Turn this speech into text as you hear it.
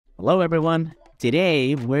Hello everyone.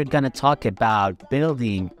 Today we're going to talk about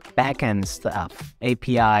building backend stuff,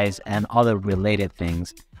 APIs, and other related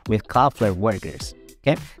things with Cloudflare Workers.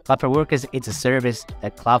 Okay, Cloudflare Workers, it's a service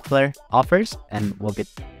that Cloudflare offers, and we'll get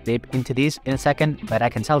deep into this in a second, but I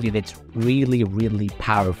can tell you that it's really, really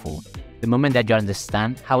powerful. The moment that you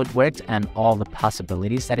understand how it works and all the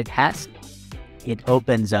possibilities that it has, it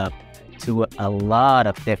opens up to a lot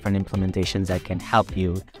of different implementations that can help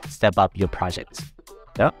you step up your projects.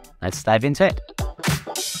 So let's dive into it.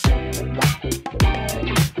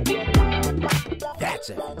 That's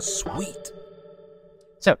effing sweet.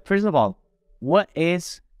 So first of all, what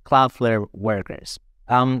is Cloudflare Workers?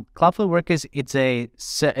 Cloudflare Workers, it's a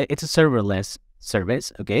serverless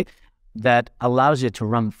service, okay, that allows you to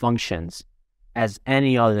run functions as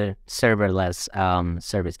any other serverless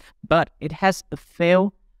service, but it has a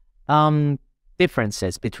few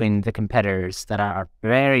differences between the competitors that are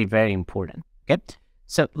very, very important. Okay,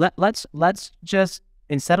 so let's just,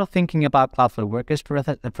 instead of thinking about Cloudflare Workers for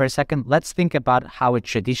a second, let's think about how a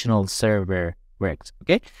traditional server works.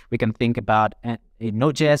 Okay, we can think about a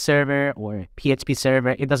Node.js server or a PHP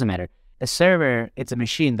server. It doesn't matter. A server, it's a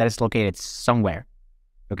machine that is located somewhere.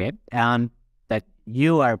 Okay, and that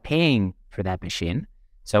you are paying for that machine.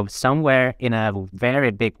 So somewhere in a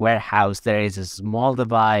very big warehouse, there is a small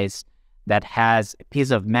device that has a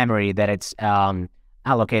piece of memory that it's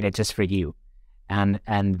allocated just for you. And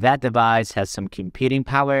that device has some computing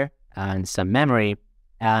power and some memory,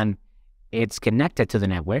 and it's connected to the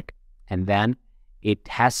network. And then it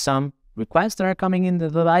has some requests that are coming in the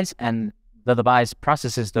device, and the device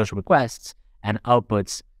processes those requests and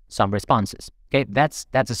outputs some responses. Okay, that's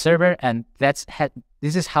a server, and this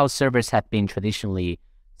is how servers have been traditionally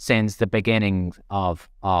since the beginning of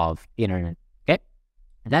internet. Okay,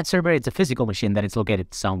 that server, it's a physical machine that is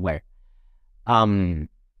located somewhere.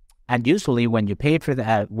 And usually when you pay for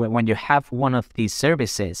that, when you have one of these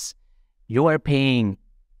services, you are paying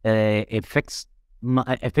a fixed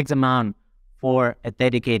amount for a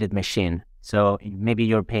dedicated machine. So maybe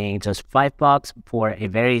you're paying just $5 for a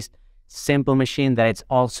very simple machine that it's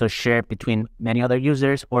also shared between many other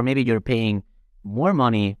users, or maybe you're paying more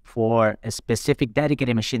money for a specific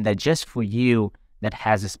dedicated machine that just for you, that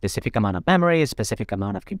has a specific amount of memory, a specific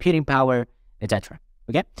amount of computing power, etc.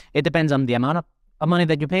 Okay, it depends on the amount of money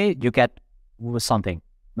that you pay. You get something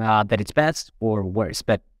that it's best or worse,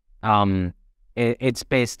 but it's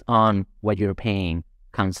based on what you're paying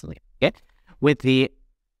constantly. Okay, with the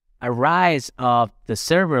rise of the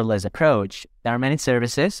serverless approach, there are many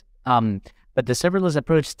services, but the serverless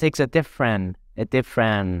approach takes a different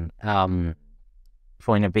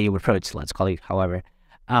point of view approach, let's call it. However,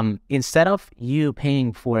 instead of you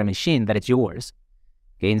paying for a machine that is yours,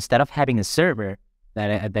 okay, instead of having a server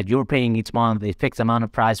that you're paying each month a fixed amount of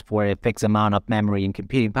price for a fixed amount of memory and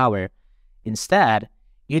computing power, instead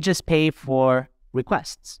you just pay for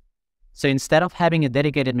requests. So instead of having a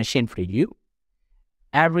dedicated machine for you,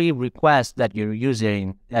 every request that you're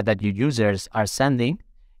using, that your users are sending,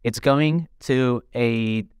 it's going to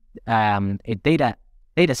a data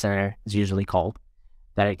center, is usually called,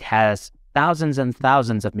 that it has thousands and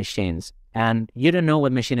thousands of machines, and you don't know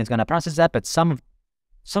what machine is going to process that, but some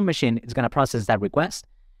machine is going to process that request.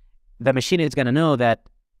 The machine is going to know that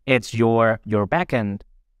it's your backend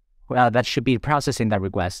that should be processing that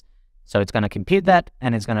request, so it's going to compute that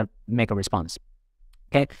and it's going to make a response.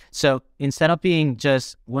 Okay, so instead of being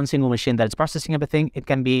just one single machine that is processing everything, it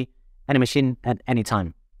can be any machine at any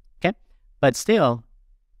time. Okay, but still,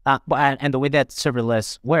 and the way that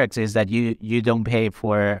serverless works is that you don't pay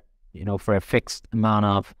for a fixed amount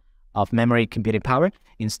of memory computing power.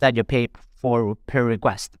 Instead, you pay for per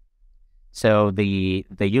request. So the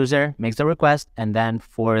user makes the request, and then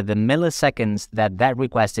for the milliseconds that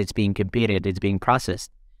request is being computed, it's being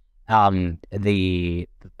processed, the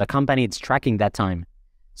company is tracking that time.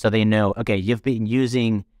 So they know, okay, you've been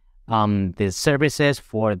using these services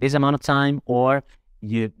for this amount of time, or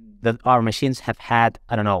our machines have had,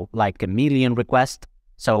 I don't know, like 1 million requests,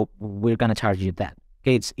 so we're going to charge you that.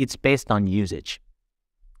 Okay, it's based on usage.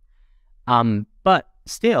 But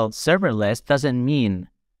still, serverless doesn't mean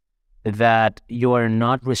that you're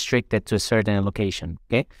not restricted to a certain location.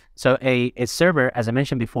 Okay, so a server, as I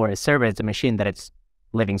mentioned before, a server is a machine that it's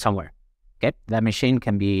living somewhere. Okay, that machine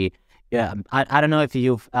can be, I don't know if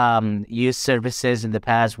you've used services in the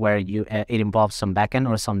past where it involves some backend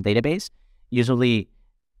or some database. Usually,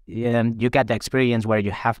 you get the experience where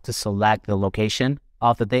you have to select the location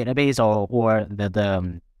of the database or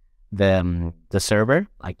the server.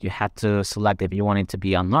 Like you have to select if you want it to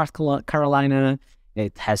be on North Carolina,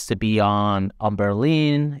 it has to be on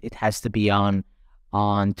Berlin, it has to be on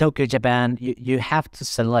on Tokyo, Japan, you have to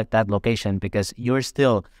select that location because you're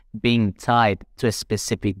still being tied to a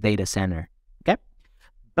specific data center. Okay.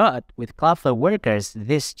 But with Cloudflare Workers,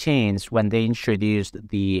 this changed when they introduced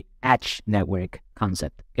the edge network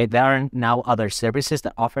concept. Okay, there are now other services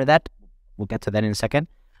that offer that. We'll get to that in a second.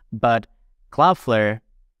 But Cloudflare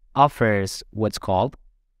offers what's called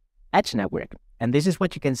edge network. And this is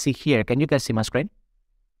what you can see here. Can you guys see my screen?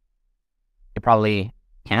 You probably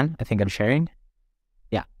can. I think I'm sharing.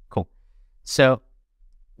 Yeah, cool. So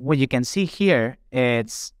what you can see here,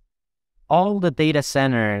 it's all the data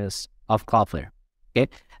centers of Cloudflare. Okay,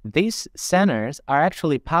 these centers are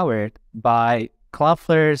actually powered by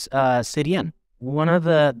Cloudflare's CDN. One of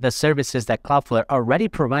the services that Cloudflare already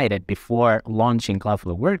provided before launching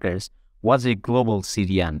Cloudflare Workers was a global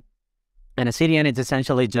CDN. And a CDN is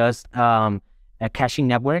essentially just a caching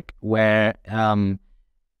network where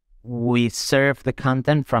we serve the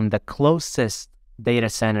content from the closest data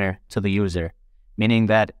center to the user, meaning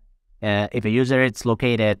that if a user is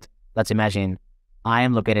located, let's imagine I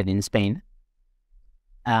am located in Spain,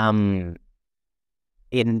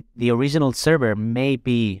 in the original server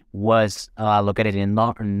maybe was located in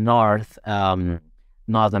North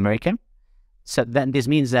America. So then this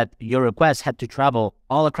means that your request had to travel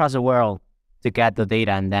all across the world to get the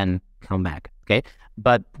data and then come back. Okay,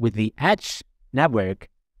 but with the edge network,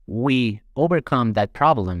 we overcome that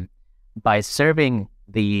problem by serving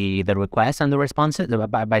the requests and the responses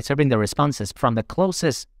by serving the responses from the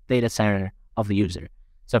closest data center of the user.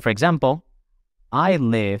 So, for example, I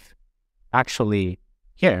live actually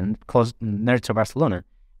here close near to Barcelona,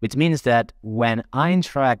 which means that when I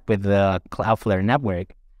interact with the Cloudflare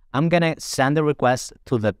network, I'm going to send the request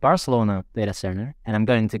to the Barcelona data center, and I'm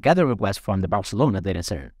going to get the request from the Barcelona data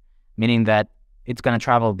center, meaning that it's going to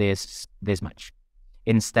travel this much,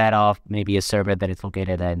 instead of maybe a server that is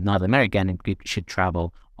located in North America, and it should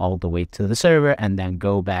travel all the way to the server and then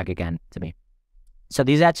go back again to me. So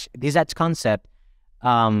this edge concept,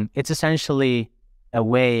 it's essentially a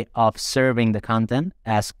way of serving the content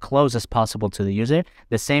as close as possible to the user,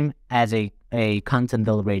 the same as a content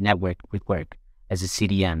delivery network would work as a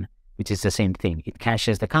CDN, which is the same thing. It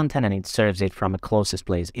caches the content and it serves it from the closest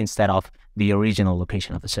place instead of the original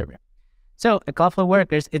location of the server. So at Cloudflare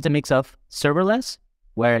Workers, it's a mix of serverless,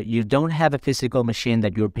 where you don't have a physical machine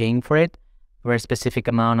that you're paying for it for a specific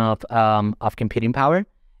amount of computing power.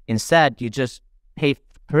 Instead, you just pay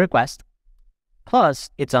per request. Plus,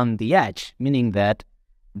 it's on the edge, meaning that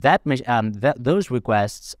those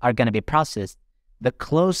requests are going to be processed the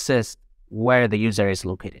closest where the user is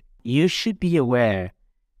located. You should be aware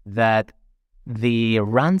that the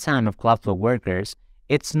runtime of Cloudflare Workers,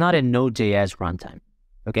 it's not a Node.js runtime.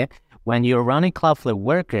 Okay, when you're running Cloudflare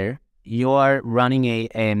Worker, you are running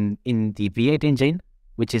in the V8 engine,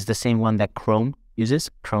 which is the same one that Chrome uses,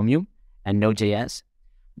 Chromium and Node.js.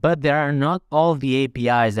 But there are not all the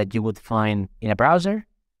APIs that you would find in a browser,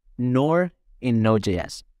 nor in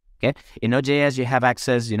Node.js. Okay, in Node.js you have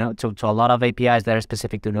access, to a lot of APIs that are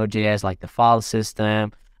specific to Node.js, like the file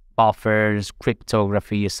system, buffers,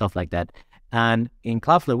 cryptography, stuff like that. And in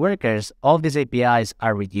Cloudflare Workers, all these APIs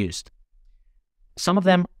are reduced. Some of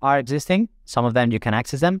them are existing, some of them you can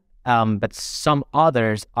access them, but some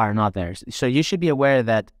others are not there. So you should be aware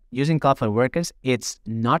that using Cloudflare Workers, it's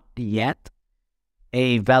not yet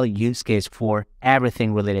a valid use case for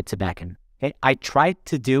everything related to backend. Okay, I tried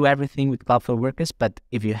to do everything with Cloudflare Workers, but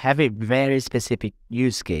if you have a very specific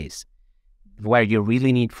use case where you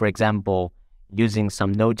really need, for example, using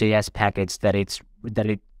some Node.js package that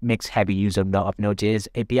it makes heavy use of Node.js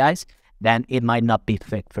APIs, then it might not be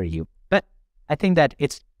fit for you. But I think that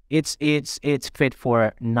it's fit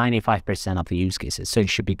for 95% of the use cases, so it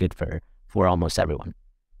should be good for almost everyone.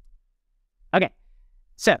 Okay,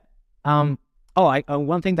 so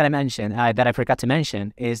one thing that I mentioned that I forgot to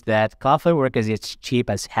mention is that Cloudflare Workers is cheap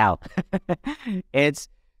as hell. It's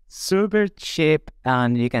super cheap,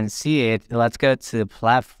 and you can see it. Let's go to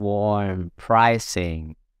platform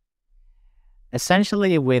pricing.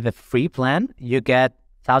 Essentially, with a free plan, you get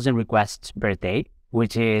 1,000 requests per day,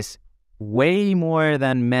 which is way more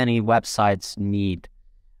than many websites need.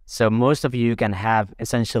 So most of you can have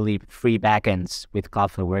essentially free backends with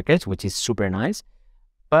Cloudflare Workers, which is super nice.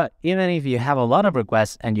 But even if you have a lot of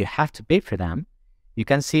requests and you have to pay for them, you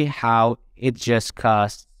can see how it just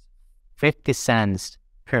costs 50 cents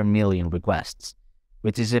per million requests,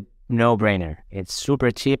 which is a no-brainer. It's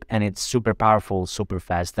super cheap and it's super powerful, super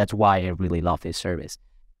fast. That's why I really love this service.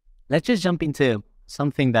 Let's just jump into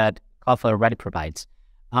something that Cloudflare already provides.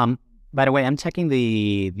 By the way, I'm checking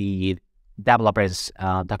the developers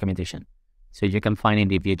documentation. So you can find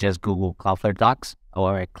it if you just Google Cloudflare Docs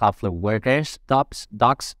or Cloudflare Workers docs,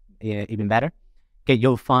 even better. Okay,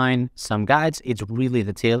 you'll find some guides. It's really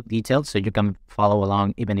detailed, so you can follow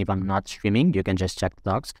along even if I'm not streaming. You can just check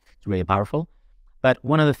the docs. It's really powerful. But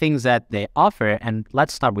one of the things that they offer, and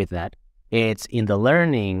let's start with that, it's in the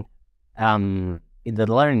learning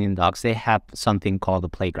docs, they have something called the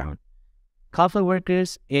playground. Cloudflare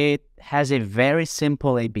Workers, it has a very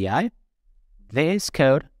simple API. This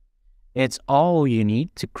code, it's all you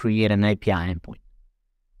need to create an API endpoint.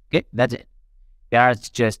 Okay, that's it.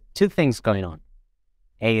 There's just two things going on.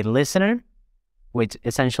 A listener, which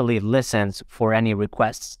essentially listens for any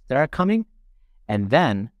requests that are coming, and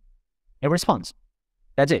then a response.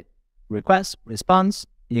 That's it. Request, response,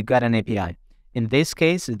 you got an API. In this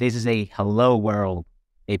case, this is a hello world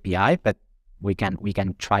API, but we can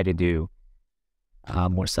try to do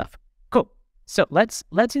more stuff. Cool. So let's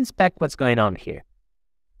inspect what's going on here.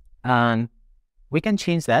 And we can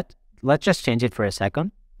change that. Let's just change it for a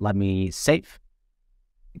second. Let me save.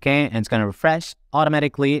 Okay, and it's going to refresh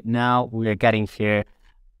automatically. Now we're getting here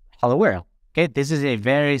hello world. Okay, this is a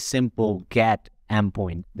very simple get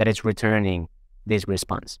endpoint that is returning this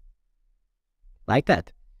response. Like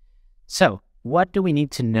that. So what do we need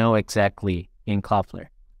to know exactly in Cloudflare?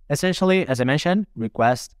 Essentially, as I mentioned,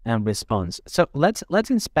 request and response. So let's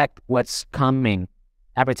inspect what's coming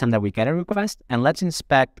every time that we get a request, and let's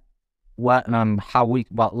inspect what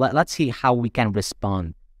let's see how we can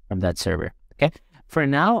respond from that server. Okay. For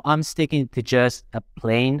now, I'm sticking to just a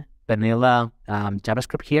plain vanilla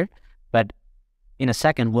JavaScript here, but in a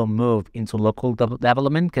second, we'll move into local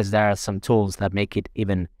development because there are some tools that make it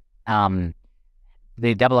even, the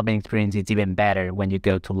development experience is even better when you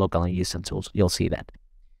go to local and use some tools. You'll see that.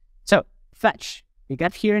 So fetch, we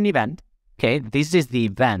got here an event. Okay, this is the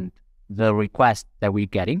event, the request that we're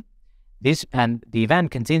getting. And the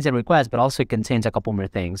event contains a request, but also contains a couple more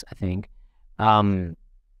things, I think.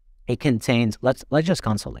 It contains, let's just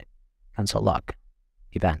console log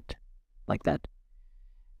event, like that.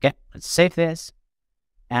 Okay, let's save this.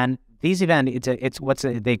 And this event, it's what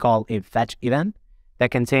they call a fetch event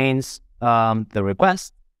that contains the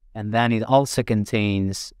request, and then it also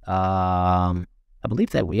contains, I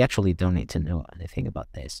believe that we actually don't need to know anything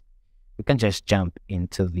about this. We can just jump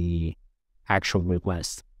into the actual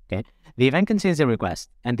request. Okay, the event contains a request,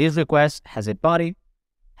 and this request has a body,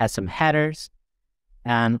 has some headers,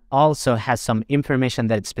 and also has some information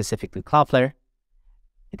that is specific to Cloudflare.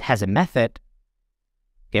 It has a method.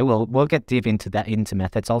 Okay, we'll get deep into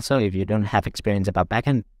methods also. If you don't have experience about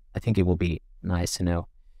backend, I think it will be nice to know.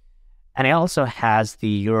 And it also has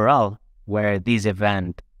the URL where this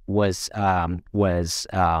event was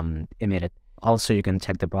emitted. Also, you can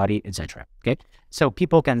check the body, etc. Okay, so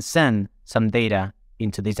people can send some data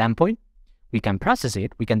into this endpoint. We can process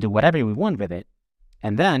it. We can do whatever we want with it,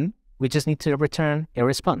 and then we just need to return a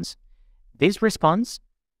response. This response,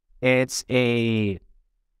 it's a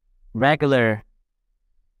regular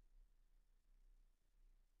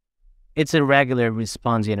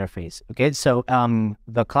response interface. Okay, so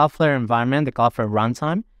the Cloudflare environment, the Cloudflare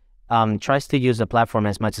runtime, tries to use the platform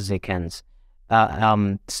as much as it can.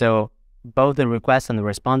 So both the request and the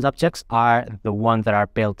response objects are the ones that are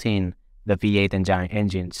built in the V8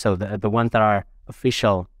 engine. So the ones that are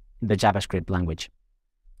official in the JavaScript language.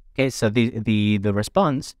 Okay, so the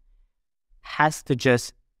response has to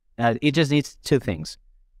just, it just needs two things.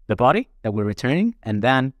 The body that we're returning, and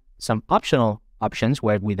then some optional options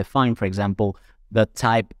where we define, for example, the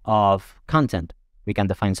type of content. We can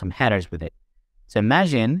define some headers with it. So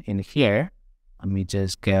imagine in here, let me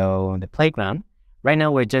just go on the playground. Right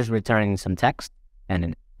now, we're just returning some text.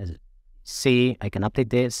 And as you see, I can update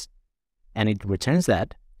this, and it returns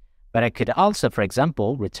that. But I could also, for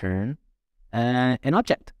example, return an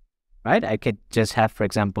object. Right? I could just have, for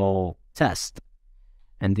example, test.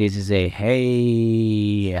 And this is a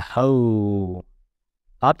hey ho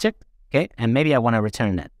object. Okay. And maybe I want to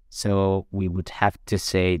return that. So we would have to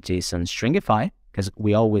say JSON stringify, because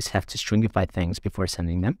we always have to stringify things before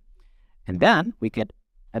sending them. And then we could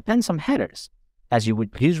append some headers, as you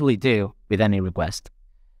would usually do with any request.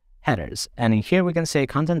 Headers. And in here we can say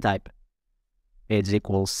content type is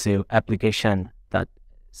equals to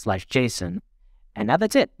application./JSON. And now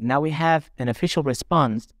that's it. Now we have an official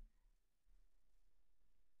response.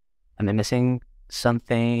 Am I missing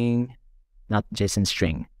something? Not JSON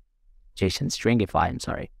string. JSON stringify, I'm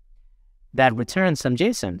sorry. That returns some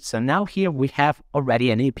JSON. So now here we have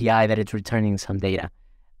already an API that is returning some data.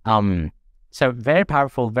 So very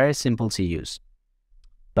powerful, very simple to use.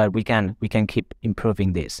 But we can keep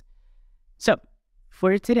improving this. So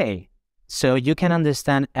for today, so you can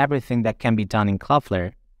understand everything that can be done in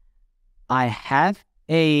Cloudflare, I have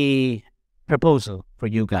a proposal for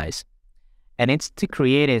you guys, and it's to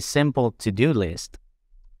create a simple to-do list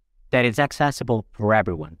that is accessible for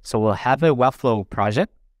everyone. So we'll have a Webflow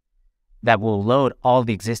project that will load all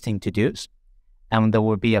the existing to-dos, and there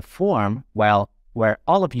will be a form where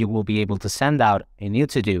all of you will be able to send out a new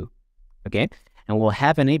to-do, okay? And we'll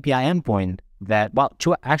have an API endpoint that, well,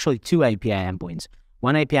 two API endpoints.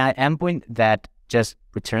 One API endpoint that just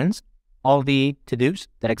returns all the to-dos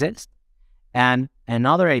that exist, and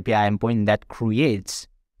another API endpoint that creates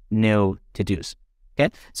new to-dos,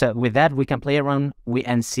 okay? So with that, we can play around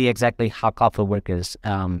and see exactly how Cloudflare Workers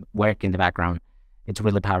work in the background. It's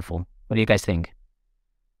really powerful. What do you guys think?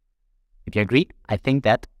 If you agree, I think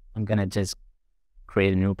that I'm going to just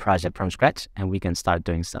create a new project from scratch and we can start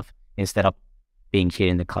doing stuff instead of being here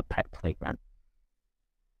in the Cloudflare playground.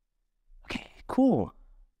 Okay, cool.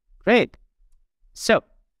 Great. So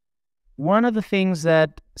one of the things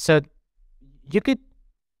so you could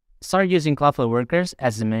start using Cloudflare Workers,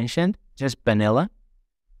 as I mentioned, just vanilla,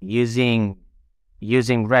 using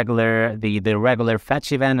the regular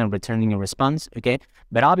fetch event and returning a response, okay?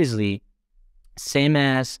 But obviously, same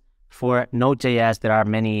as for Node.js, there are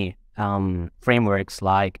many frameworks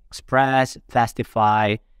like Express,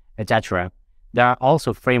 Fastify, etc. There are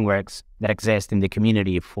also frameworks that exist in the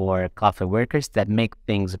community for Cloudflare Workers that make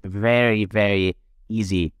things very, very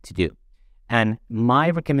easy to do. And my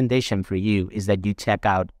recommendation for you is that you check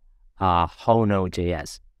out Hono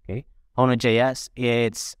JS. Okay, Hono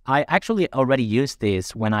JS. I actually already used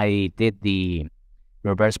this when I did the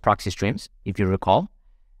reverse proxy streams, if you recall.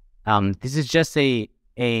 This is just a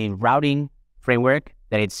routing framework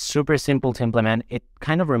that it's super simple to implement. It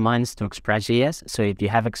kind of reminds to Express.js. So if you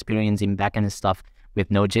have experience in backend stuff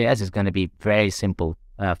with Node.js, it's going to be very simple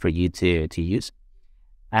for you to use.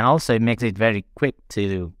 And also it makes it very quick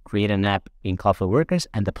to create an app in Cloudflare Workers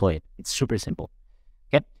and deploy it. It's super simple.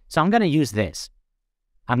 Okay, so I'm going to use this.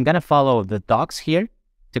 I'm going to follow the docs here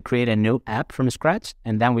to create a new app from scratch,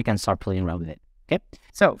 and then we can start playing around with it. Okay,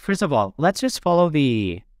 so first of all, let's just follow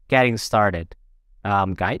the getting started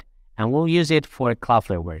guide, and we'll use it for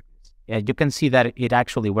Cloudflare Workers. You can see that it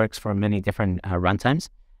actually works for many different runtimes,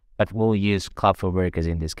 but we'll use Cloudflare Workers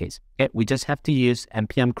in this case. Okay, we just have to use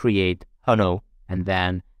npm create Hono and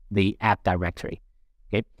then the app directory.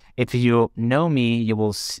 Okay, if you know me,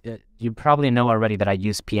 you probably know already that I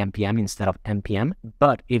use pnpm instead of npm.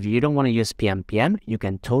 But if you don't want to use pnpm, you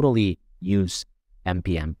can totally use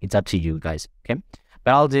npm. It's up to you guys. Okay,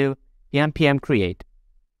 but I'll do npm create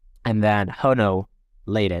and then Hono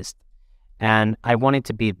latest, and I want it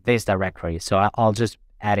to be this directory, so I'll just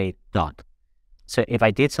add a dot. So if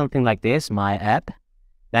I did something like this, my app,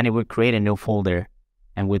 then it would create a new folder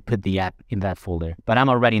and would put the app in that folder. But I'm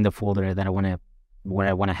already in the folder that where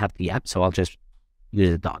I want to have the app, so I'll just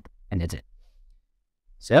use a dot, and that's it.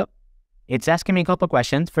 So it's asking me a couple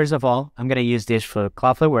questions. First of all, I'm going to use this for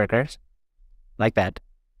Cloudflare Workers, like that.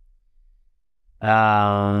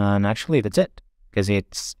 And actually, that's it, because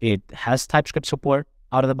it has TypeScript support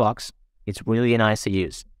out of the box. It's really nice to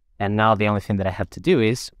use. And now the only thing that I have to do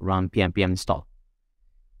is run pnpm install,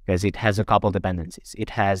 because it has a couple dependencies. It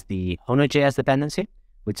has the Hono JS dependency,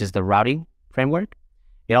 which is the routing framework.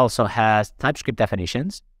 It also has TypeScript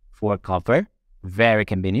definitions for Cloudflare, very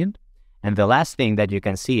convenient. And the last thing that you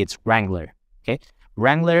can see, it's Wrangler. Okay,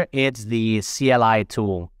 Wrangler is the CLI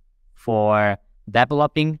tool for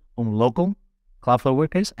developing on local Cloudflare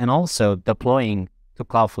Workers and also deploying to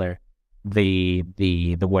Cloudflare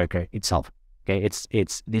the worker itself. Okay,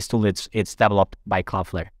 it's this tool. It's developed by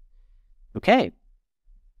Cloudflare. Okay,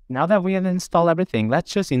 now that we have installed everything,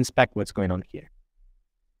 let's just inspect what's going on here.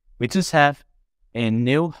 We just have a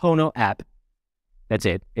new Hono app. That's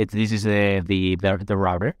it. This is the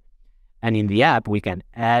router, and in the app we can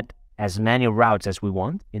add as many routes as we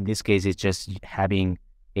want. In this case, it's just having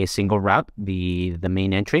a single route, the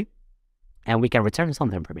main entry, and we can return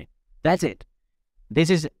something from it. That's it.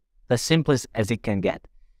 This is the simplest as it can get.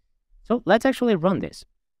 So let's actually run this.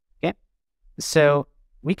 Okay, so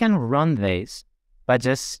we can run this by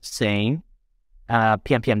just saying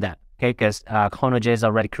pnpm dev. Okay, because Hono JS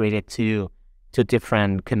already created two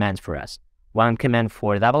different commands for us. One command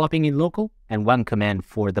for developing in local and one command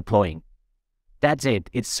for deploying. That's it.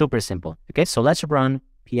 It's super simple. Okay, so let's run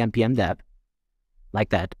pnpm dev like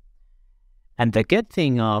that. And the good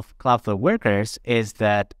thing of Cloudflare Workers is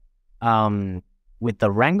that with the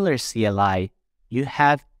Wrangler CLI, you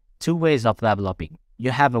have two ways of developing.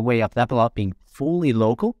 You have a way of developing fully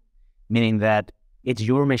local, meaning that it's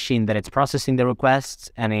your machine that it's processing the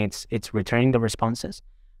requests and it's returning the responses.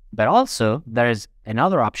 But also there's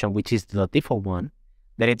another option, which is the default one,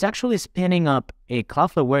 that it's actually spinning up a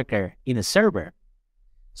Cloudflare worker in a server.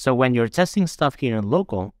 So when you're testing stuff here in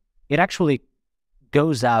local, it actually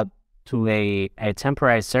goes out to a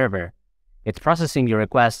temporary server. It's processing your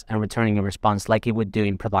request and returning a response like it would do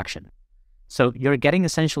in production. So you're getting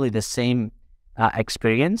essentially the same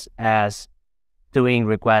experience as doing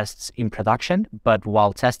requests in production, but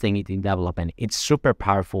while testing it in development. It's super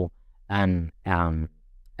powerful and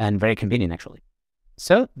very convenient, actually.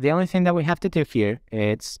 So the only thing that we have to do here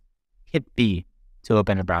is hit B to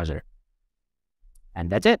open a browser. And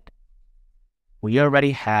that's it. We already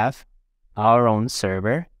have our own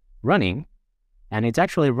server running, and it's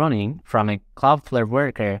actually running from a Cloudflare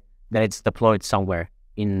worker that it's deployed somewhere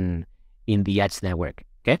in the edge network.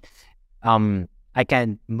 Okay. I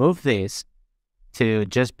can move this to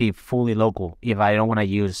just be fully local if I don't want to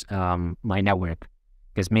use my network,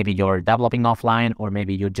 because maybe you're developing offline, or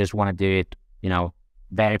maybe you just want to do it,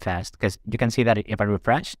 very fast. Because you can see that if I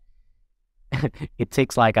refresh, it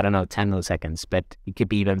takes like, I don't know, 10 milliseconds, but it could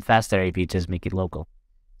be even faster if you just make it local.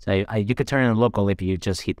 So you could turn it local if you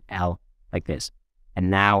just hit L like this.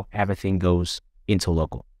 And now everything goes into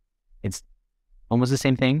local. It's almost the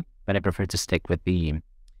same thing, but I prefer to stick with the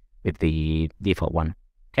default one.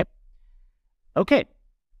 Okay,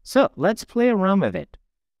 so let's play around with it.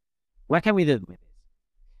 What can we do with it?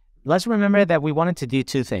 Let's remember that we wanted to do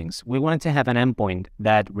two things. We wanted to have an endpoint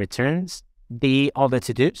that returns all the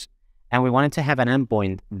to-dos, and we wanted to have an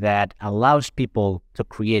endpoint that allows people to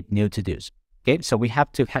create new to-dos. Okay, so we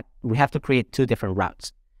have to create two different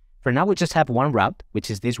routes. For now, we just have one route,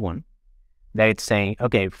 which is this one, that it's saying,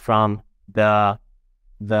 okay, from the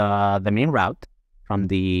main route, from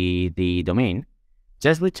the domain,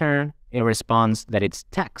 just return a response that it's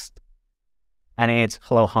text, and it's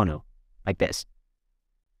hello Hono, like this.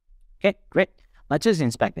 Okay, great. Let's just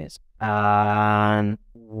inspect this. From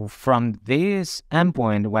this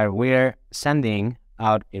endpoint where we're sending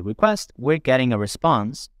out a request, we're getting a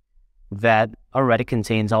response that already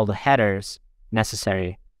contains all the headers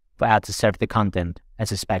necessary for us to serve the content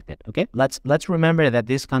as expected. Okay, let's remember that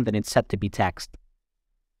this content is set to be text.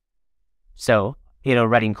 So it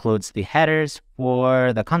already includes the headers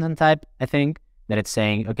for the content type, I think, that it's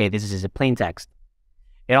saying, okay, this is a plain text.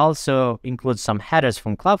 It also includes some headers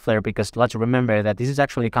from Cloudflare, because let's remember that this is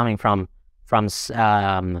actually coming from a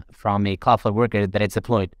Cloudflare worker that it's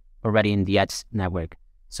deployed already in the edge network.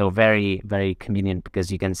 So very, very convenient,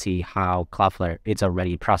 because you can see how Cloudflare is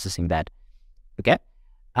already processing that. Okay,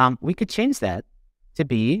 we could change that to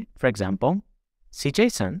be, for example,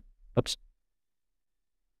 CJSON.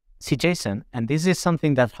 CJSON, and this is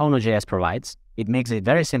something that Hono JS provides. It makes it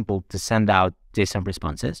very simple to send out JSON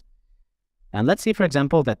responses. And let's see, for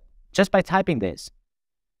example, that just by typing this,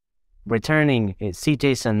 returning a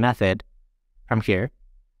CJSON method from here,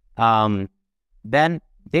 then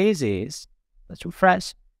this is, let's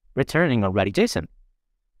refresh, returning already JSON.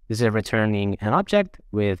 This is returning an object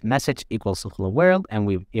with message equals to hello world,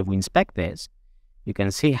 and if we inspect this, you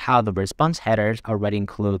can see how the response headers already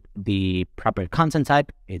include the proper content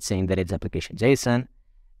type. It's saying that it's application JSON,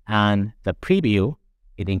 and the preview,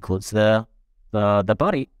 it includes the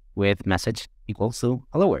body with message equals to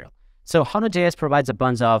hello world. So Hono JS provides a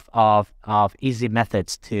bunch of easy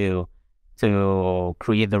methods to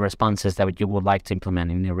create the responses that you would like to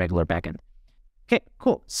implement in a regular backend. Okay,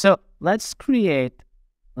 cool. So let's create.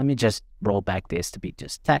 Let me just roll back this to be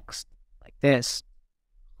just text like this.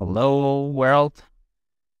 Hello world.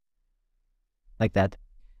 Like that.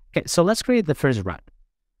 Okay, so let's create the first route.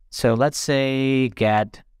 So let's say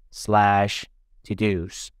get/todos,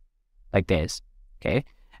 like this. Okay,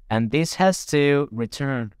 and this has to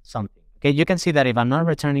return something. Okay, you can see that if I'm not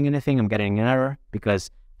returning anything, I'm getting an error, because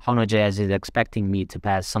Hono JS is expecting me to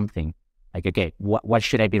pass something. Like, okay, what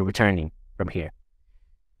should I be returning from here?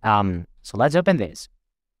 So let's open this,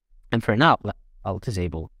 and for now, I'll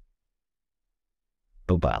disable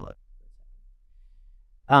mobile.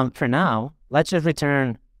 For now, let's just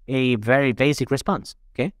return a very basic response,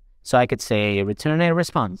 okay? So I could say return a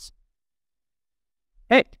response.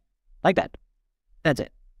 Hey, like that. That's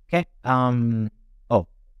it, okay?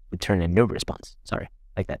 Return a new response, sorry,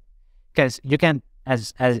 like that. Because you can,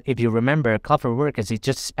 as if you remember, Cloudflare Workers is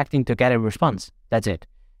just expecting to get a response. That's it.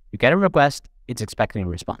 You get a request, it's expecting a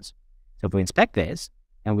response. So if we inspect this,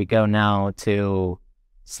 and we go now to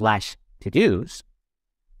 /todos,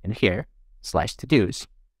 and here, /todos,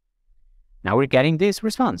 now we're getting this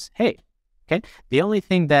response. Hey, okay. The only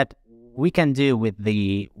thing that we can do with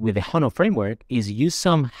the Hono framework is use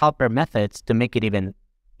some helper methods to make it even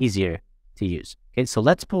easier to use. Okay, so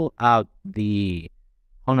let's pull out the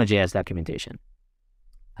Hono JS documentation,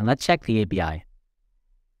 and let's check the API.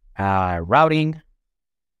 Routing,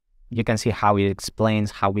 You can see how it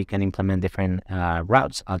explains how we can implement different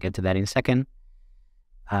routes. I'll get to that in a second.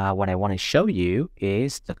 What I want to show you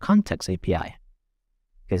is the context API.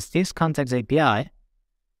 Because this context API,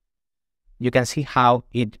 you can see how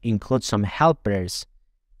it includes some helpers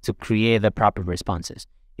to create the proper responses.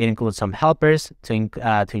 It includes some helpers to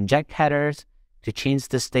inject headers, to change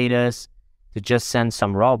the status, to just send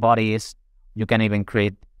some raw bodies. You can even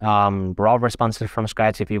create raw responses from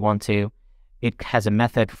scratch if you want to. It has a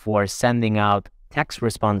method for sending out text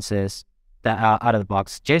responses that are out of the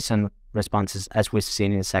box, JSON responses, as we've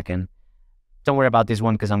seen in a second. Don't worry about this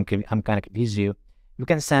one because I'm kind of confused you. You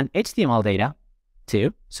can send HTML data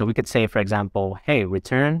too. So we could say, for example, hey,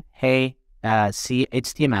 return, hey, see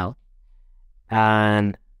HTML.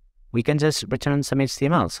 And we can just return some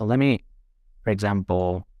HTML. So let me, for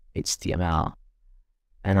example, HTML.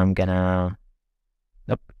 And I'm gonna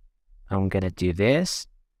do this.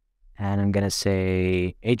 And I'm going to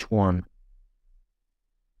say H1.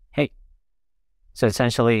 Hey. So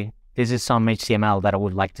essentially, this is some HTML that I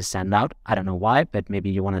would like to send out. I don't know why, but maybe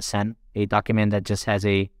you want to send a document that just has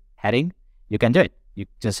a heading. You can do it. You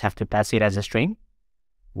just have to pass it as a string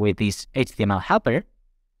with this HTML helper.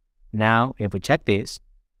 Now, if we check this,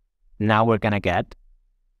 now we're going to get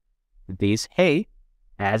this hey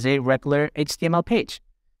as a regular HTML page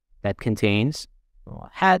that contains the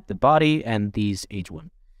head, the body, and these H1.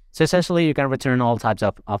 So essentially, you can return all types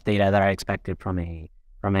of data that are expected from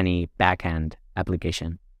any backend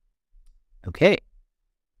application. Okay, let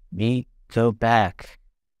me go back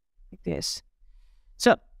like this.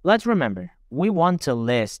 So let's remember, we want to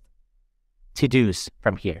list to-dos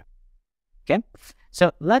from here. Okay,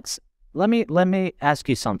 so let me ask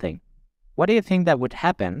you something. What do you think that would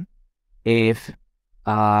happen if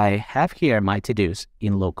I have here my to-dos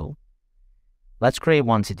in local? Let's create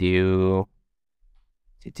one to-do.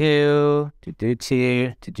 To-do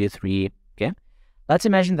 2, to-do 3, okay? Let's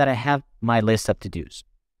imagine that I have my list of to-dos.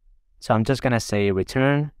 So I'm just going to say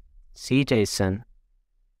return CJSON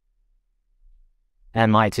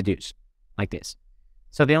and my to-dos, like this.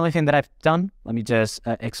 So the only thing that I've done, let me just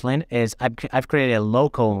explain, is I've created a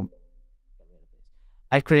local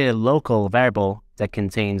variable that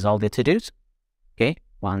contains all the to-dos, okay?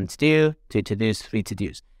 1 to-do, 2 to-dos, 3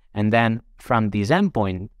 to-dos. And then from this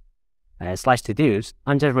endpoint, slash to-dos,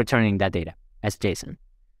 I'm just returning that data as JSON.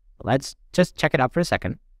 Let's just check it out for a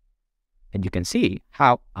second. And you can see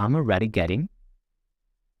how I'm already getting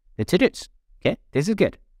the to-dos. Okay, this is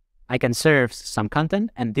good. I can serve some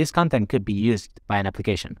content, and this content could be used by an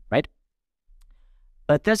application, right?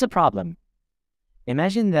 But there's a problem.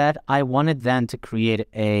 Imagine that I wanted then to create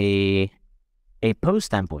a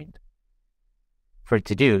post endpoint for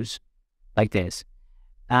to-dos like this.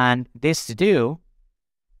 And this to-do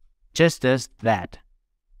just does that.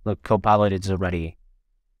 Look, Copilot is already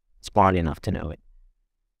smart enough to know it.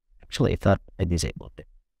 Actually, I thought I disabled it.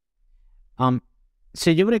 So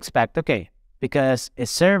you would expect, okay, because a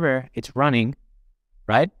server, it's running,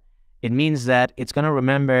 right? It means that it's going to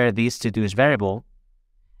remember these to-dos variable.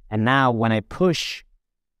 And now when I push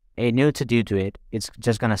a new to-do to it, it's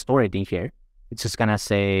just going to store it in here. It's just going to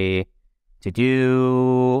say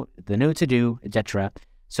to-do, the new to-do, etc.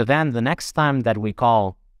 So then the next time that we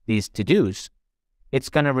call these to-dos, it's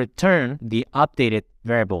going to return the updated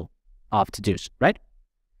variable of to-dos, right?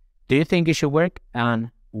 Do you think it should work?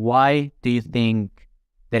 And why do you think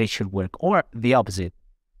that it should work? Or the opposite,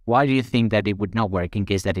 why do you think that it would not work in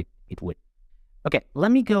case that it would? Okay,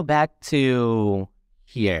 let me go back to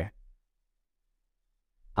here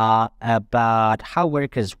about how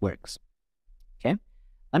Workers works, okay?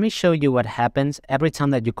 Let me show you what happens every time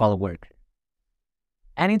that you call a worker.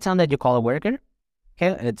 Anytime that you call a worker,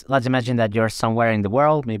 okay, let's imagine that you're somewhere in the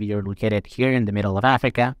world. Maybe you're located here in the middle of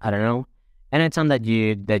Africa. I don't know. Anytime that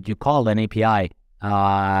you call an API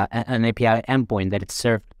endpoint that it's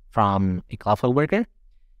served from a Cloudflare worker,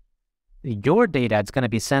 your data is going to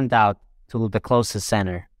be sent out to the closest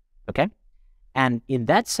center, okay? And in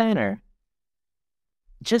that center,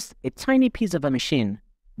 just a tiny piece of a machine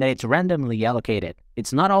that it's randomly allocated.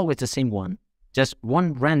 It's not always the same one. Just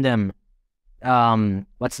one random,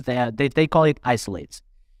 they call it isolates.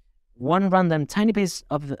 One random tiny piece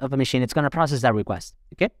of a machine, it's going to process that request,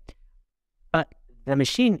 okay? But the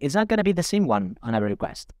machine is not going to be the same one on every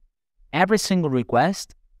request. Every single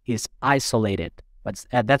request is isolated. But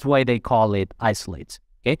that's why they call it isolates,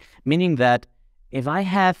 okay? Meaning that if I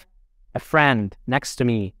have a friend next to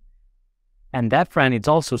me and that friend is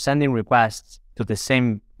also sending requests to the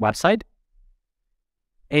same website,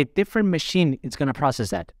 a different machine is going to process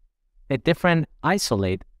that. A different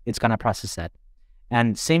isolate is going to process that.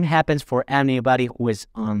 And same happens for anybody who is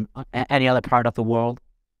on any other part of the world.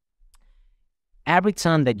 every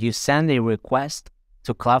time that you send a request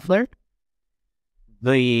to Cloudflare,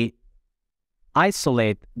 the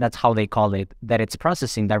isolate, that's how they call it, that it's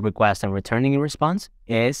processing that request and returning a response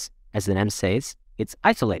is, as the name says, it's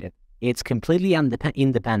isolated. It's completely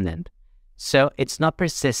independent. So it's not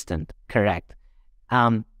persistent, correct?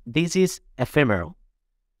 This is ephemeral.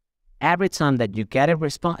 Every time that you get a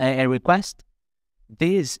request,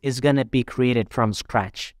 this is going to be created from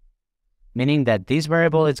scratch, meaning that this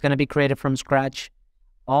variable is going to be created from scratch.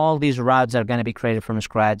 All these routes are going to be created from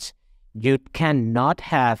scratch. You cannot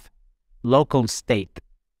have local state.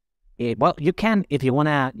 Well, you can if you want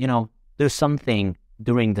to, do something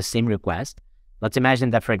during the same request. Let's imagine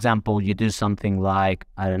that, for example, you do something like,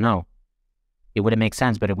 I don't know, it wouldn't make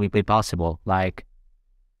sense, but it would be possible, like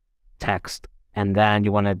text. And then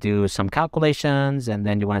you want to do some calculations, and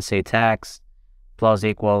then you want to say text plus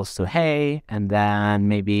equals to hey, and then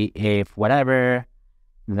maybe if whatever,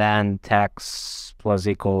 then text plus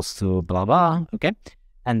equals to blah, blah, okay?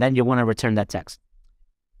 And then you want to return that text.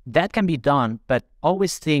 That can be done, but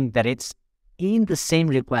always think that it's in the same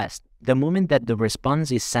request. The moment that the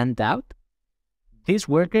response is sent out, this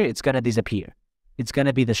worker, it's going to disappear. It's going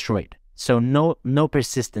to be destroyed. So no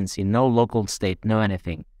persistency, no local state, no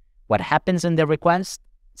anything. What happens in the request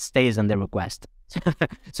stays in the request.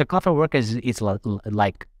 So Cloudflare Workers is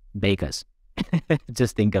like bakers.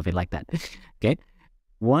 Just think of it like that. Okay,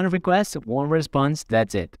 one request, one response.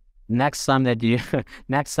 That's it. Next time that you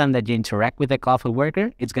interact with a Cloudflare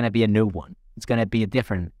Worker, it's gonna be a new one. It's gonna be a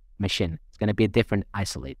different machine. It's gonna be a different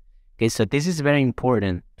isolate. Okay, so this is very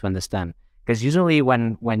important to understand, because usually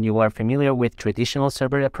when you are familiar with traditional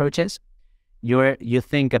server approaches, you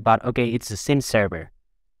think about, okay, it's the same server.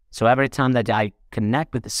 So every time that I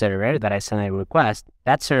connect with the server, that I send a request,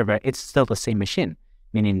 that server, it's still the same machine,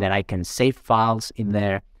 meaning that I can save files in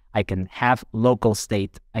there. I can have local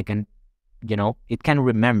state. I can, it can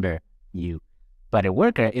remember you. But a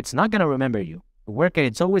worker, it's not going to remember you. A worker,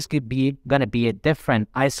 it's always going to be a different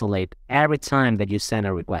isolate every time that you send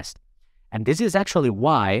a request. And this is actually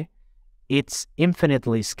why it's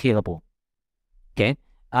infinitely scalable. Okay.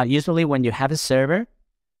 Usually when you have a server,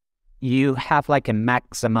 you have like a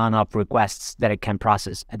max amount of requests that it can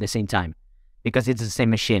process at the same time, because it's the same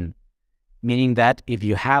machine. Meaning that if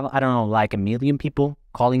you have, I don't know, like 1 million people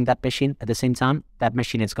calling that machine at the same time, that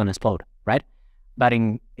machine is going to explode, right? But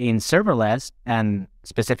in serverless, and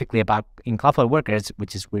specifically in Cloudflare Workers,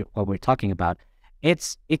 which is what we're talking about,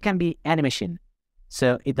 it can be any machine.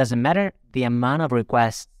 So it doesn't matter the amount of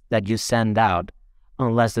requests that you send out,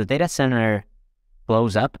 unless the data center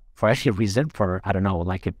blows up for any reason, for, I don't know,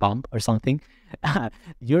 like a bomb or something,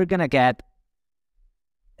 you're going to get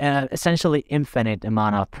essentially infinite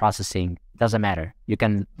amount of processing. Doesn't matter. You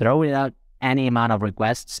can throw it out any amount of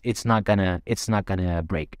requests. It's not gonna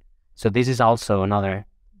break. So this is also another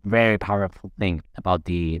very powerful thing about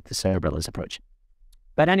the serverless approach.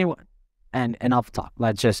 But anyway, and enough talk.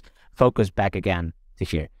 Let's just focus back again to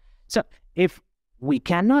here. So if we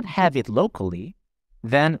cannot have it locally,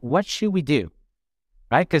 then what should we do?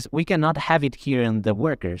 Right? Because we cannot have it here in the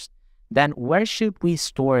workers. Then where should we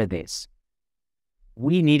store this?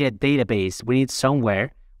 We need a database. We need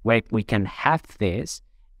somewhere where we can have this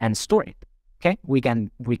and store it. Okay?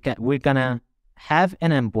 We're gonna have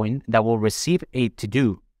an endpoint that will receive a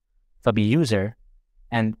to-do from the user,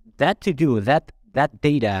 and that to-do, that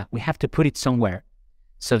data, we have to put it somewhere.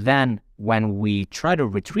 So then when we try to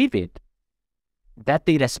retrieve it, that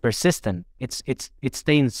data is persistent. It's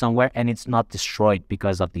staying somewhere and it's not destroyed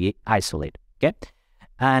because of the isolate. Okay?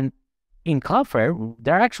 And in Cloudflare,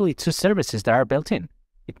 there are actually 2 services that are built in.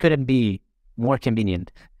 It couldn't be more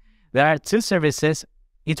convenient. There are 2 services.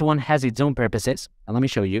 Each one has its own purposes. And let me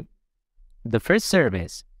show you. The first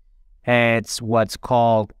service, it's what's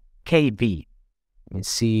called KV. Let me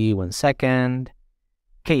see, 1 second.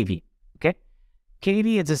 KV. Okay?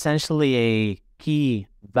 KV is essentially a key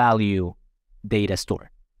value data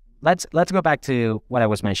store. Let's go back to what I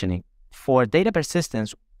was mentioning. For data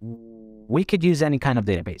persistence, we could use any kind of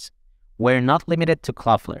database. We're not limited to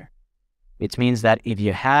Cloudflare. It means that if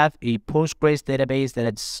you have a Postgres database that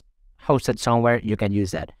it's hosted somewhere, you can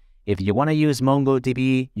use that. If you want to use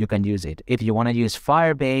MongoDB, you can use it. If you want to use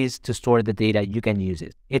Firebase to store the data, you can use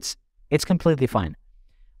it. It's completely fine.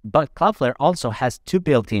 But Cloudflare also has 2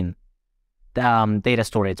 built-in data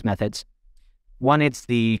storage methods. One is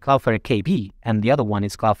the Cloudflare KB, and the other one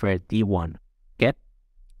is Cloudflare D1. Okay?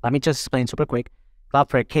 Let me just explain super quick.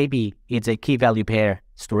 Cloudflare KB is a key value pair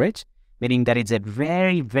storage, meaning that it's a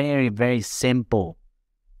very, very, very simple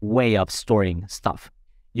way of storing stuff.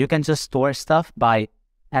 You can just store stuff by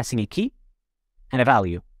passing a key and a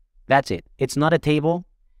value. That's it. It's not a table.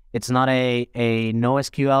 It's not a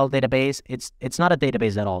NoSQL database. It's not a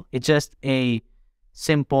database at all. It's just a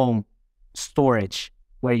simple storage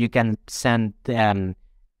where you can send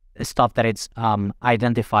stuff that it's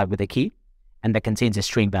identified with a key and that contains a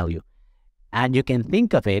string value. And you can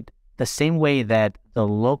think of it the same way that the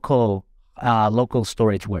local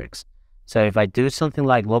storage works. So if I do something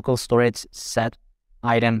like local storage set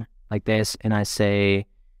item like this, and I say,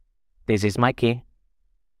 this is my key,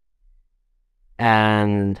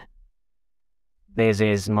 and this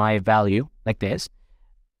is my value like this.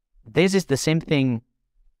 This is the same thing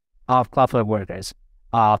of Cloudflare Workers,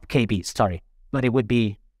 of KB, sorry, but it would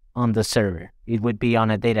be on the server. It would be on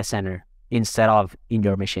a data center instead of in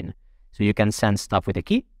your machine. So you can send stuff with a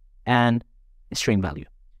key and a string value.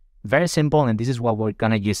 Very simple, and this is what we're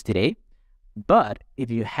gonna use today. But if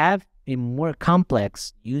you have a more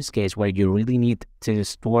complex use case where you really need to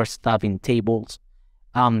store stuff in tables,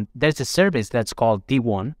 there's a service that's called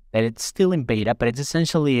D1 that it's still in beta, but it's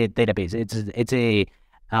essentially a database. It's a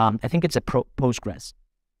I think it's a Postgres.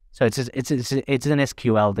 So it's an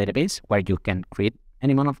SQL database where you can create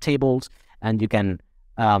any amount of tables and you can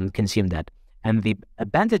consume that. And the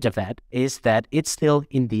advantage of that is that it's still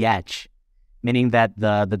in the edge, meaning that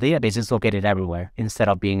the database is located everywhere instead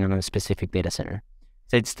of being on a specific data center.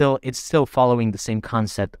 So it's still following the same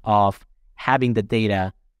concept of having the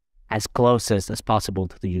data as closest as possible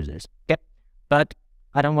to the users. Okay, but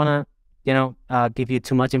I don't want to give you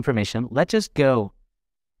too much information. Let's just go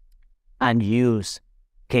and use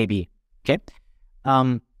KB. Okay,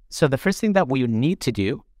 so the first thing that we need to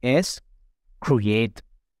do is create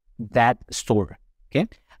that store. Okay,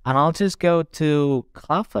 and I'll just go to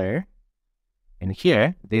Cloudflare, and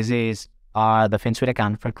here this is the Finsweet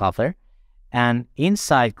account for Cloudflare. And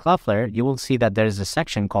inside Cloudflare, you will see that there's a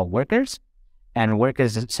section called Workers, and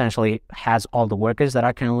Workers essentially has all the workers that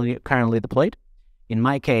are currently deployed. In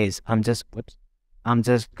my case, I'm just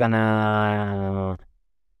gonna,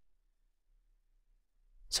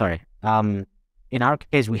 sorry. In our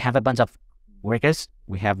case, we have a bunch of workers.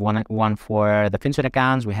 We have one for the Finsweet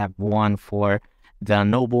accounts. We have one for the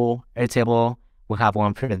Noble Airtable. We have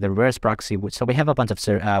one for the reverse proxy. So we have a bunch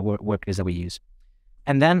of workers that we use.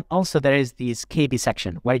 And then also there is this KB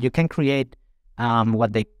section where you can create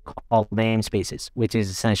what they call namespaces, which is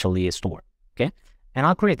essentially a store. Okay, and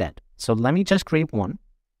I'll create that. So let me just create one.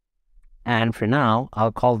 And for now,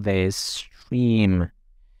 I'll call this stream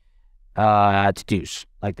to-dos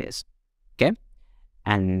like this. Okay,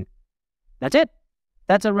 and that's it.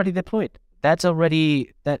 That's already deployed. That's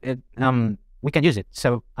already we can use it.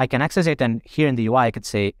 So I can access it, and here in the UI, I could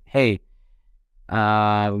say, hey,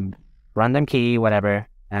 random key, whatever,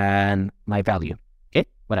 and my value. Okay,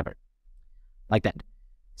 whatever, like that.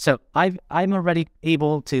 So I'm already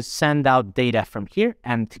able to send out data from here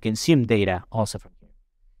and to consume data also from here.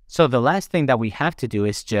 So the last thing that we have to do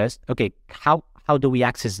is just, okay, how do we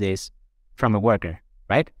access this from a worker,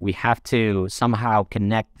 right? We have to somehow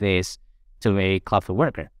connect this to a Cloudflare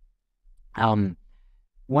worker.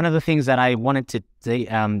 One of the things that I wanted to say,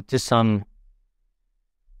 just some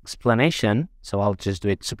explanation, so I'll just do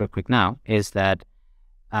it super quick now, is that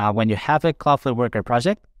when you have a Cloudflare worker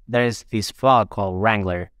project, there's this file called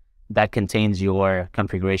Wrangler that contains your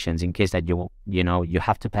configurations in case that you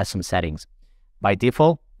have to pass some settings. By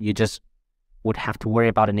default, you just would have to worry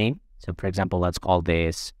about a name. So for example, let's call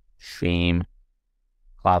this stream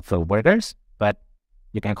Cloudflare Workers, but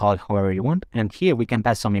you can call it however you want. And here we can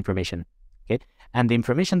pass some information. Okay, and the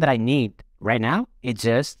information that I need right now is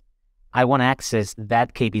just I want to access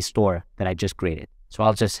that KB store that I just created. So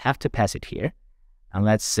I'll just have to pass it here. And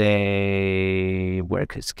let's say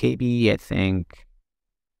workers KB, I think.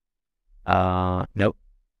 Nope.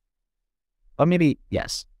 Or maybe,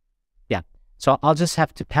 yes. Yeah. So I'll just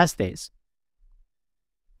have to pass this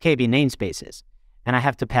KB namespaces. And I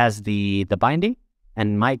have to pass the binding.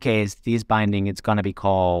 And in my case, this binding, it's going to be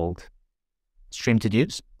called stream to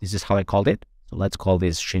dos. This is how I called it. So let's call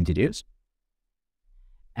this stream to dos.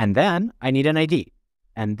 And then I need an ID.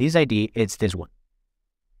 And this ID, it's this one.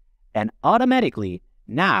 And automatically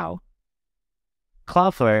now,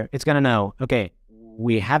 Cloudflare is going to know, okay,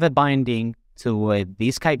 we have a binding to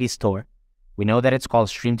this KB store. We know that it's called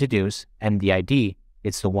stream to dos, and the ID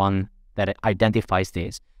is the one that identifies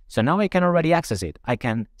this. So now I can already access it. I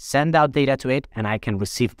can send out data to it, and I can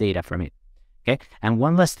receive data from it. Okay. And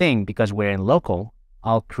one last thing, because we're in local,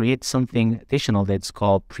 I'll create something additional that's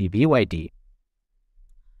called preview ID.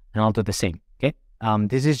 And I'll do the same, okay?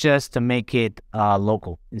 This is just to make it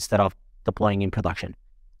local instead of deploying in production.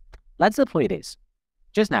 Let's deploy this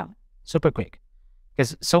just now, super quick.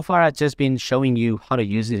 Because so far I've just been showing you how to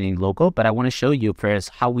use it in local, but I want to show you first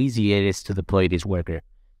how easy it is to deploy this worker.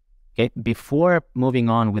 Okay, before moving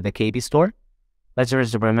on with the KB store, let's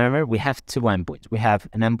just remember we have two endpoints. We have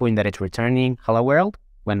an endpoint that is returning hello world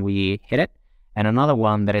when we hit it, and another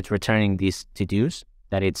one that is returning these to-dos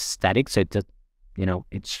that it's static, so it,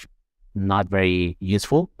 it's not very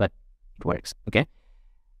useful, but it works. Okay.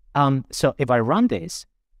 So if I run this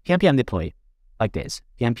pm deploy like this,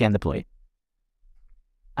 pm deploy,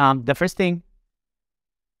 the first thing,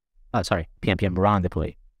 pm run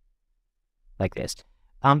deploy like this.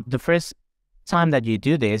 The first time that you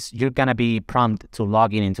do this, you're gonna be prompted to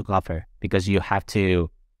log in into Cloudflare because you have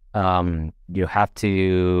to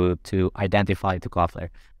identify to Cloudflare.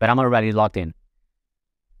 But I'm already logged in,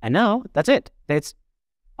 and now that's it. It's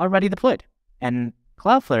already deployed, and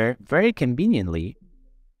Cloudflare very conveniently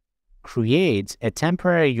creates a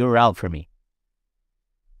temporary URL for me,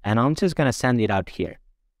 and I'm just gonna send it out here.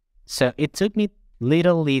 So it took me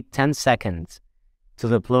literally 10 seconds to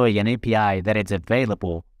deploy an API that is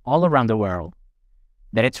available all around the world,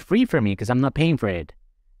 that it's free for me because I'm not paying for it,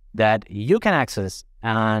 that you can access,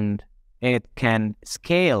 and it can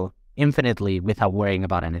scale infinitely without worrying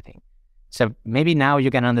about anything. So maybe now you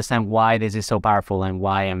can understand why this is so powerful and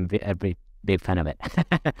why I'm a big fan of it.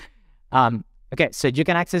 Okay, so you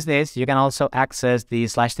can access this. You can also access the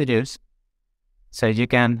 /todos. So you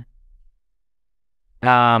can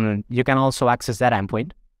also access that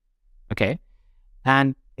endpoint. Okay.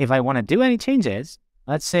 And if I want to do any changes,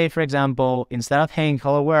 let's say, for example, instead of saying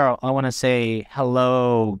hello world, I want to say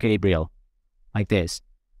hello Gabriel, like this.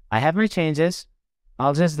 I have my changes.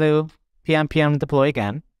 I'll just do pm deploy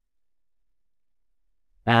again.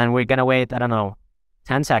 And we're going to wait, I don't know,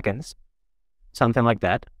 10 seconds, something like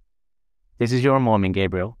that. This is your moment,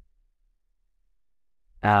 Gabriel.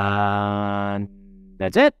 And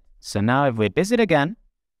that's it. So now if we visit again,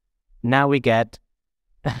 now we get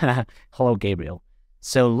hello, Gabriel.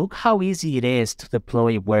 So look how easy it is to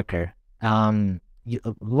deploy a worker.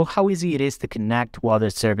 Look how easy it is to connect to other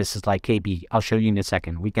services like KB. I'll show you in a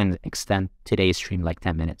second. We can extend today's stream like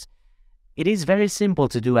 10 minutes. It is very simple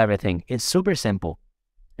to do everything. It's super simple.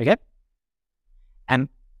 Okay? And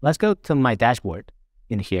let's go to my dashboard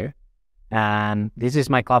in here. And this is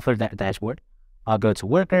my Cloudflare dashboard. I'll go to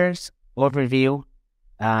Workers, Overview,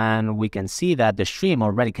 and we can see that the stream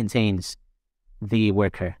already contains the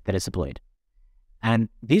worker that is deployed. And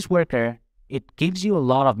this worker, it gives you a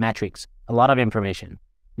lot of metrics, a lot of information.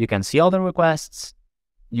 You can see all the requests.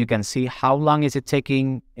 You can see how long is it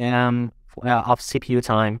taking of CPU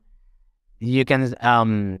time. You can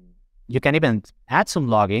even add some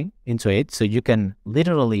logging into it. So you can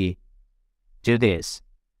literally do this.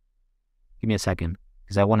 Give me a second,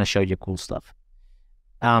 because I want to show you cool stuff.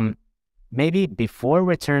 Maybe before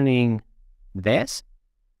returning this,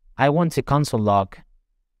 I want to console log,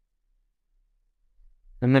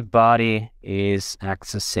 and the body is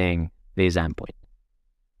accessing this endpoint,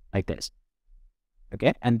 like this.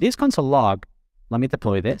 Okay, and this console log, let me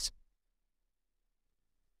deploy this.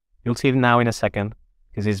 You'll see it now in a second,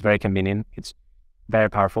 because it's very convenient. It's very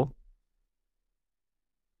powerful.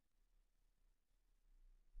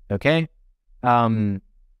 Okay,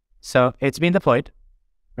 so it's been deployed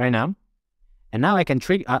right now, and now I can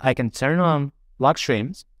turn on log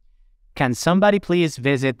streams. Can somebody please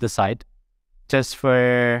visit the site just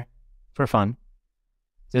for fun?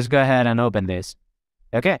 Just go ahead and open this.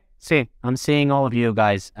 Okay, see, I'm seeing all of you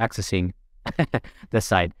guys accessing the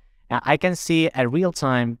site. I can see at real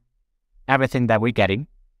time everything that we're getting.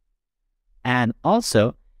 And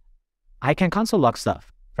also, I can console log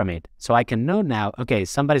stuff from it. So I can know now, okay,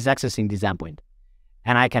 somebody's accessing this endpoint.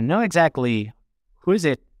 And I can know exactly who is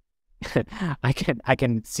it. I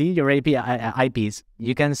can see your API IPs.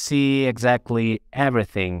 You can see exactly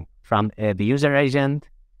everything from the user agent.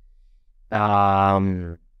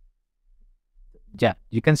 Yeah,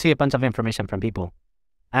 you can see a bunch of information from people.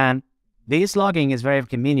 And this logging is very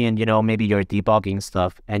convenient. Maybe you're debugging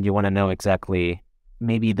stuff and you want to know exactly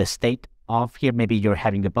maybe the state of here. Maybe you're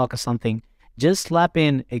having a bug or something. Just slap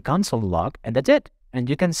in a console log and that's it. And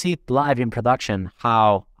you can see live in production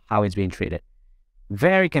how it's being treated.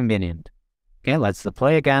 Very convenient. Okay, let's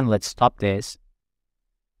deploy again. Let's stop this.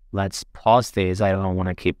 Let's pause this. I don't want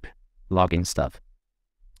to keep logging stuff.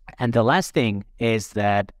 And the last thing is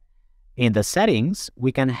that in the settings,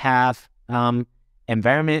 we can have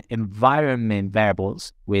environment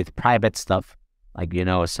variables with private stuff, like,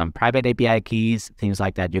 some private API keys, things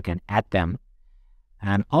like that. You can add them.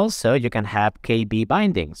 And also you can have KB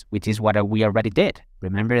bindings, which is what we already did.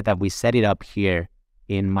 Remember that we set it up here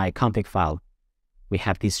in my config file. We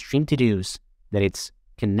have these stream to-dos that it's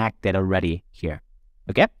connected already here.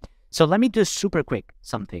 Okay, so let me do super quick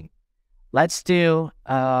something. Let's do,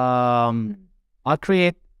 I'll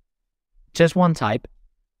create just one type.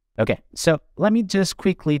 Okay, so let me just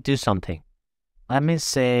quickly do something. Let me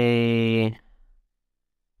say,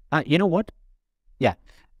 you know what? Yeah,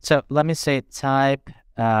 so let me say type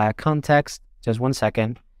context, just 1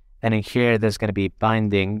 second. And in here, there's going to be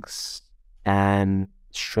bindings and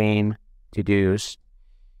stream to-dos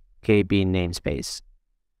KB namespace.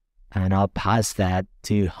 And I'll pass that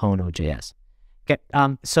to Hono JS. Okay,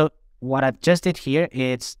 so what I've just did here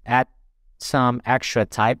is add some extra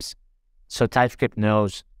types. So TypeScript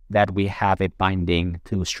knows that we have a binding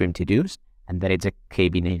to stream to-dos and that it's a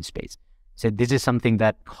KB namespace. So this is something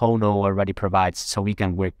that Hono already provides, so we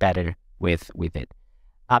can work better with it.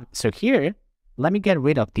 So here, let me get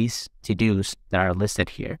rid of these to-dos that are listed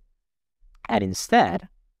here. And instead,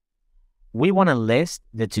 we want to list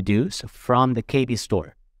the to-dos from the KB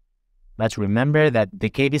store. Let's remember that the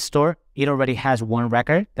KB store, it already has one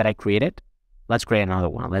record that I created. Let's create another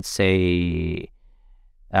one. Let's say,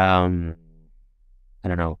 I don't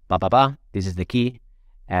know, this is the key.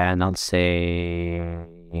 And I'll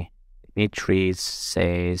say, Dimitri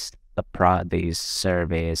says this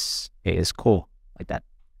service is cool, like that.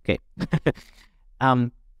 Okay.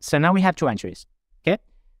 So now we have 2 entries. Okay.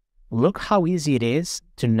 Look how easy it is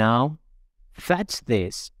to now fetch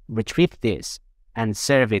this, retrieve this, and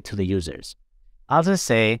serve it to the users. I'll just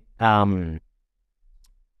say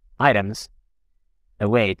items,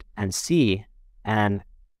 await, and see, and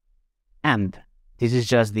this is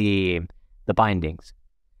just the bindings.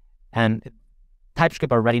 And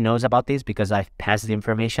TypeScript already knows about this because I've passed the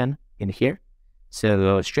information in here.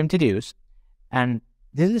 So stream to-dos, and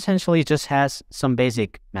this essentially just has some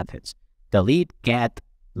basic methods: delete, get,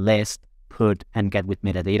 list, put, and get with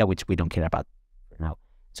metadata, which we don't care about for now.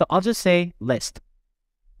 So I'll just say list,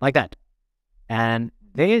 like that. And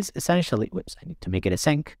this essentially, whoops, I need to make it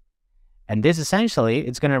async. And this essentially,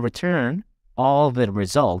 it's going to return all the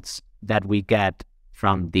results that we get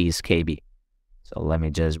from these KB. So let me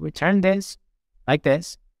just return this, like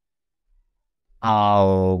this.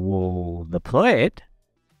 I'll deploy it.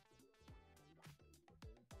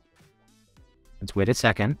 Let's wait a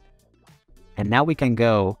second. And now we can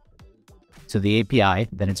go to the API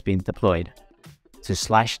that it's been deployed to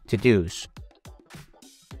 /todos.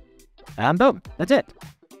 And boom, that's it.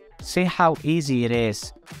 See how easy it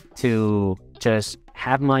is to just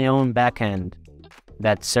have my own backend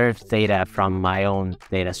that serves data from my own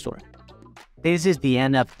data store. This is the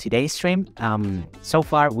end of today's stream. So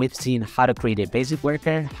far, we've seen how to create a basic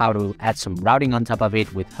worker, how to add some routing on top of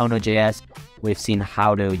it with Hono JS. We've seen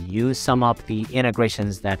how to use some of the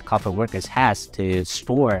integrations that Cloudflare Workers has to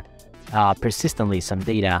store persistently some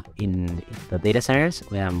data in the data centers.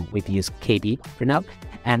 We've used KB for now.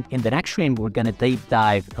 And in the next stream, we're going to deep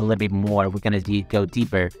dive a little bit more. We're going to go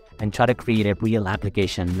deeper and try to create a real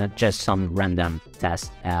application, not just some random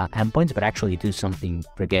test endpoints, but actually do something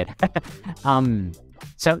pretty good.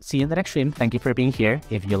 So see you in the next stream. Thank you for being here.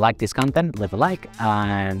 If you like this content, leave a like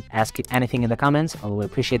and ask anything in the comments. I will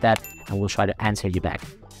appreciate that, and we'll try to answer you back.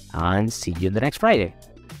 And see you in the next Friday.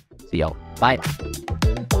 See y'all. Bye.